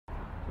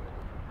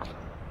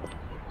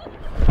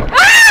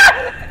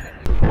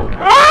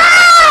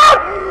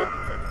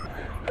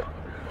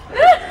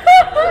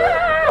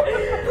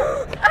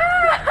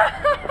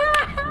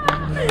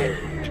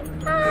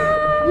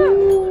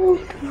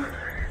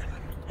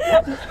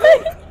Putain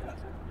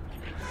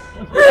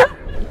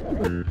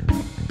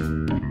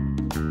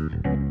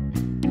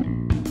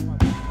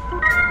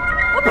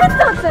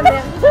de sa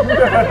mère.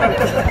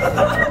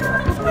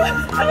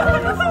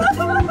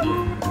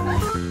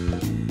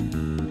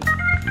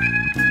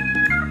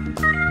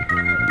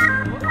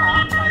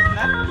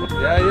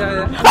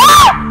 Yeah.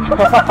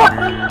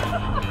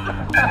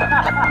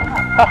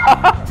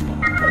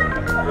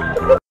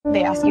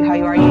 They ask you how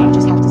you are, you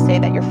just have to say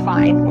that you're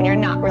fine when you're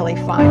not really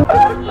fine.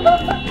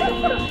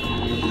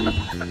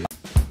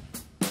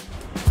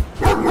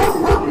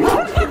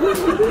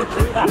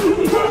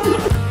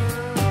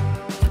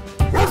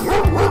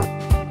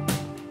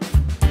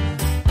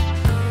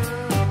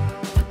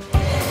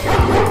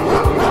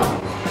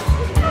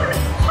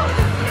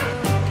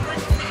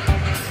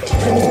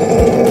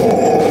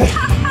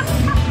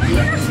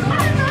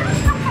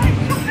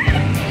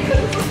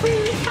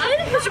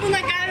 Почему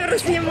на камеру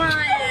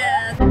снимает?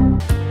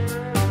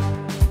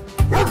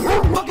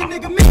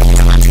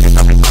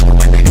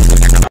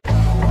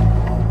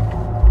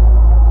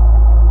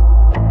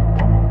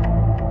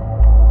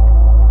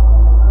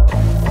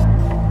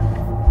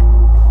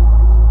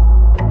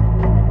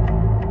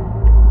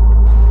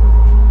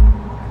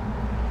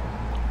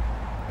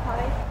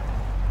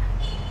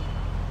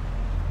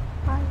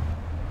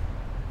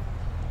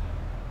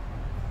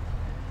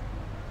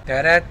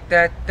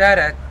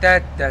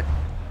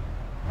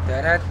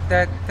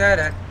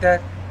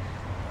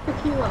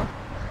 Tequila.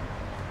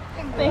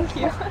 Thank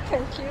you.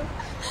 Thank you.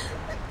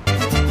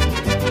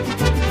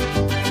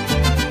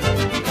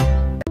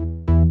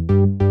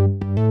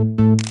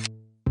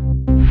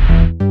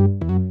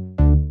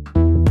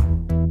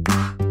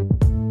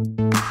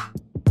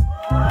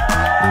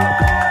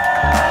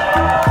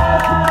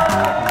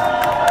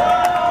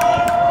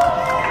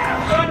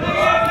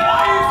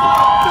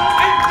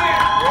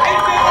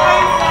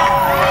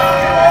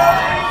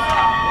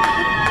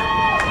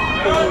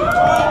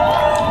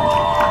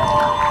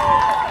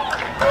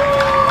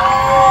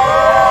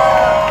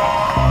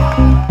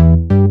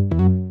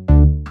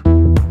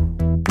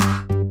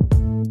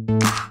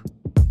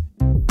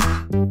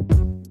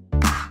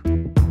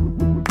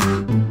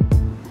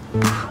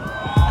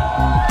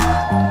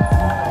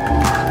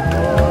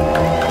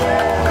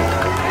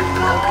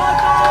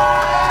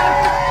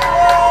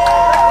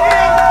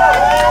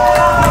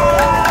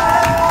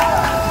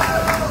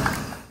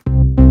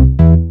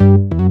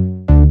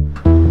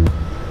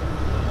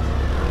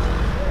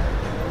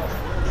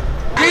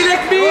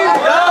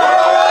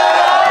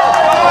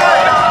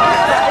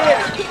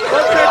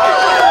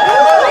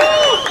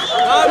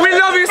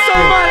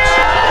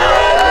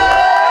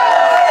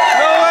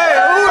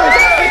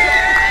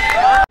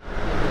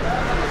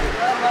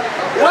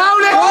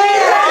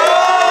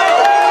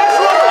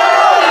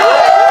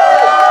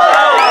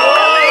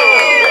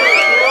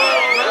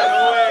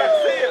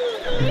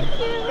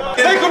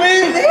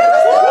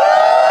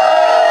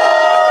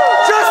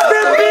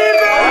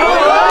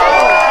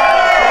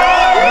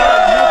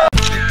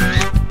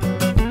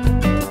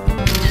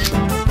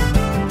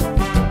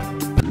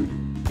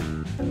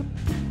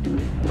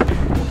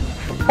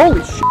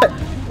 Holy shit!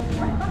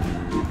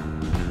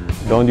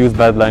 Don't use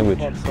bad language.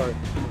 I'm sorry.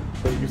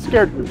 You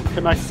scared me. What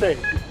can I say?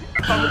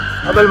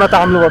 قبل ما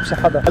تعملوها بشي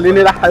حدا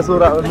خليني لحق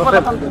صورة قبل ما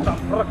فات.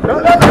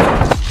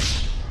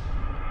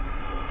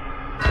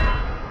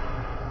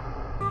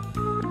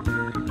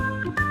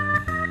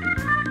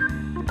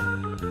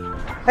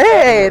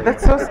 Hey,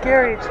 that's so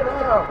scary. Chill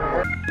out.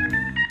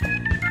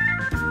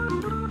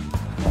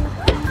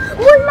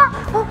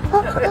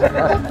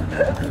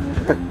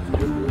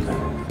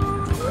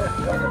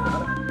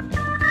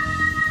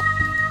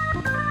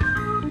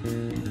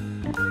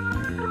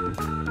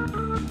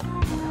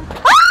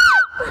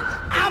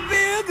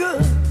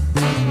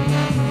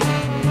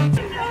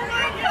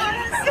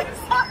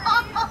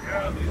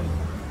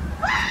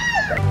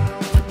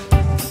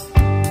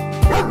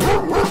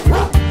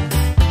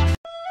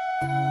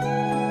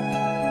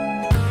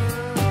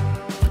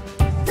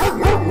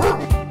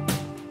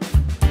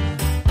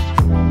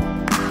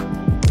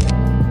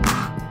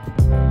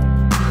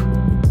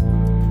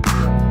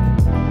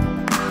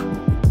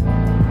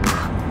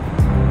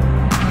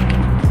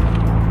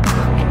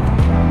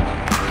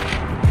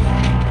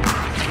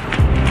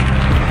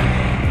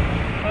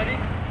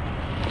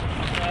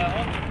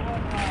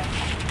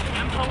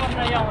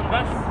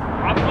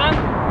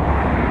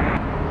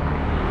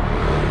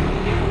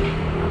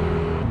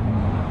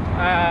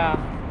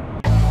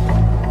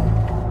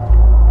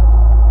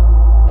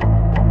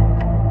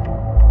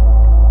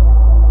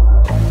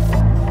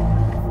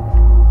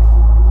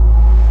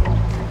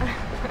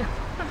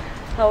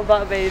 How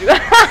about Beirut?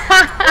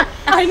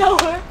 I know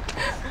her.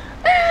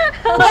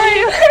 How are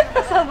you?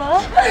 Ça va?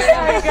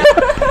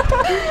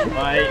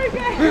 Bye.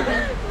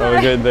 Have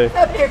a good day.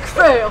 Epic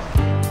fail.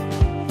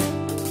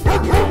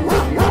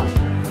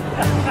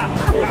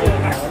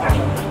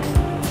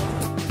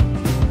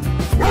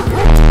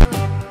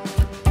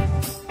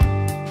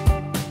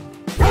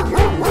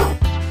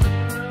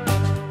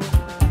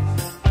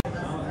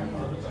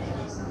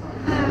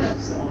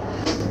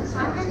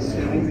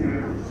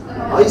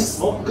 Ice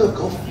mocha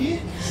coffee?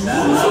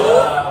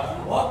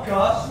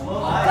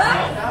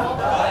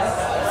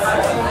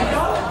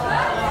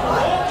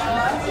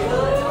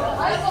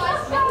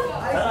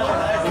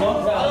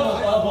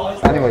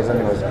 anyways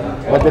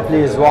بدي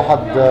بليز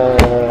واحد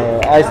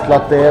ايس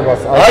لاتيه بس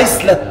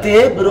ايس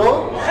لاتيه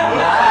برو؟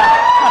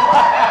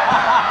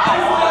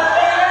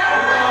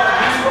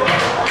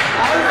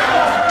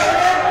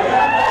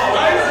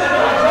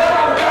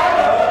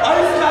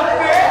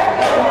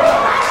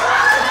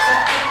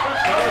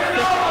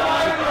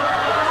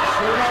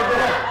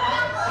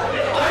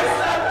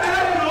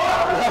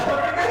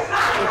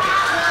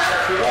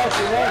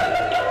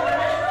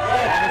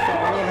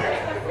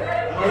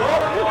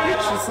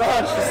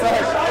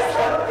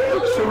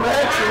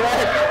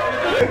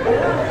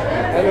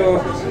 Hello.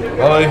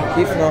 هاي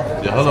كيفنا؟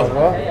 يا هلا.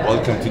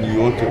 Welcome to New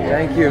York.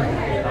 Thank you.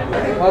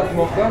 هات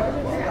موكا.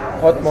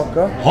 هات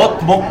موكا.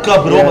 هوت موكا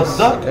برو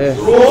بدك؟ ايه.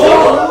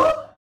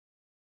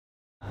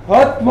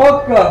 هات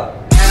موكا.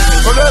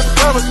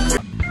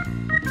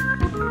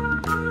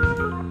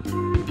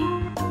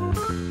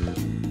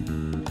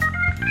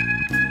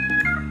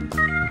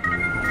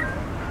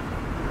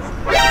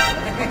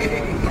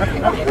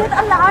 المفروض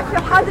انا عارفه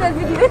حاضره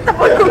الفيديو انت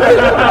بقولكم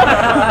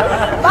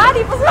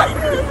بعدي بس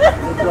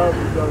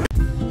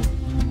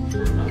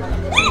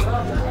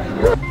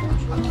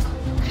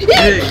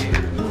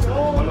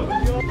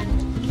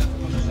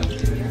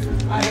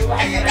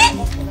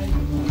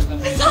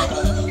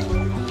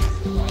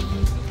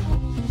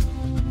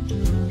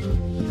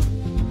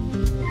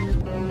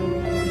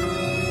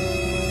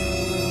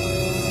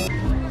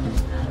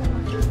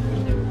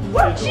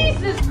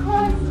Jesus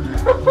Christ!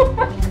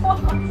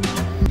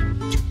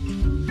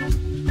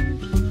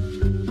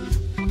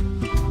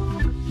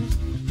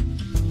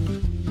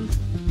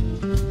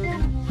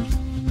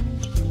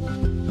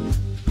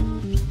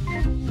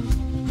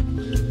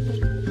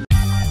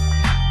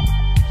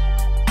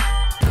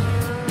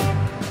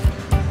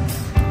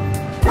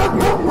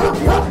 Oh my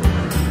God!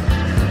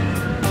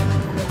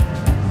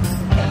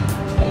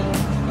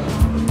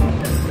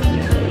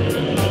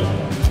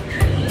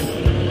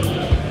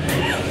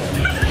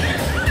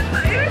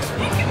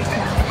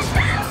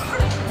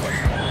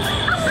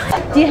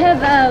 Do you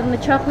have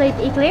chocolate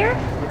eclair?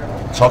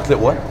 Chocolate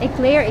what?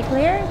 Eclair?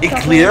 Eclair?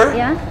 Chocolate,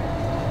 yeah.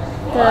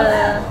 The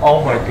Oh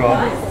my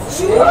god.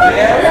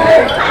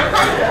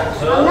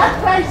 not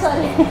French,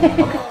 sorry.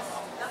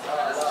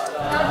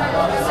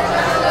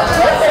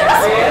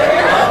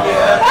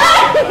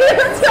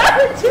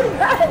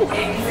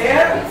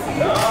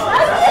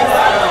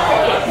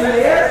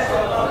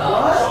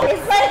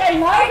 It's like I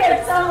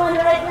murdered someone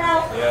right now.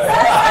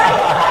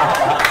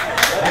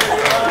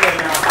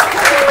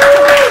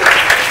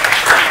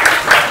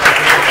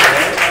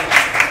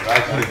 I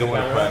actually don't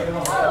want to cry.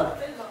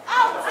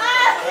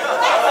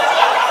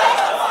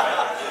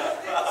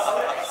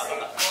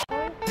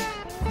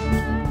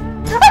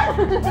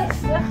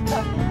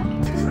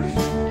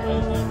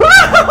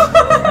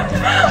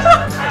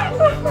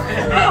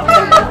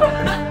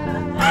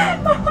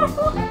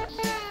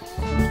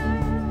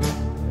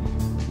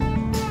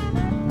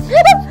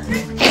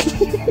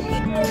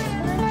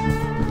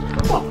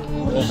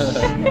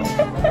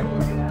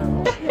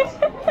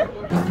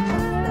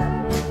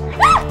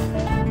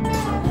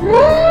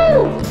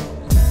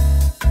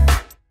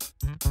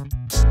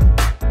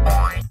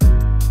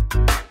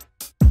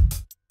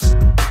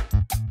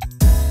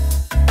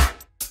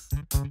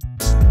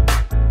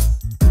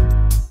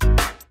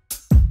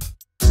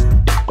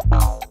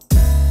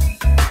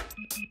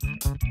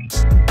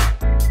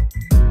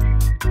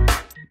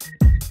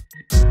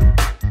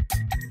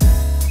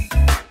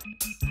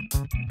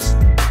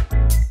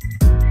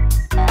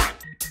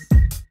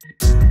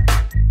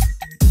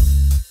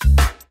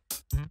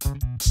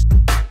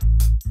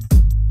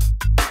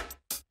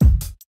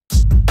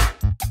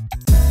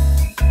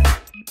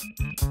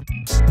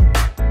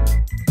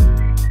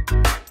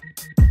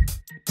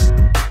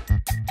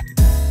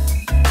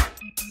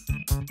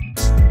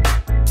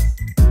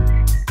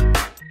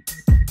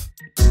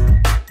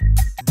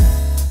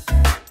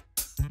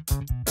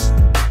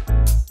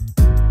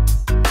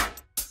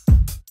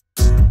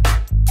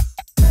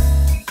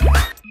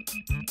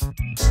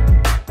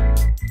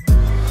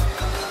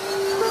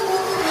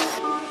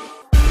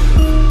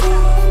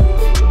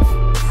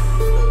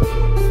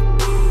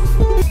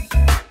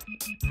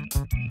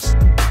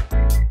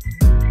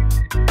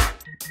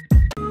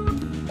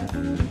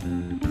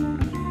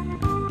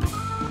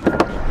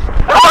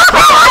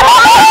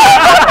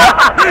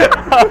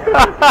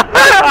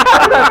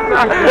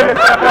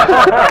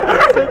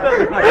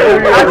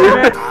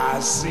 I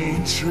see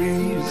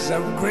trees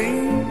of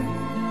green.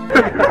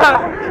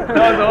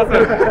 That was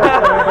awesome.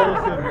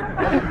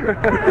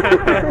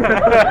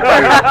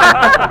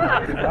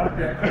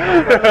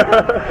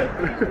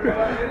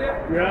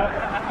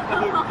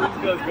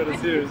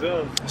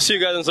 See you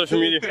guys on social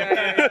media.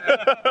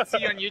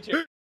 See you on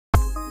YouTube.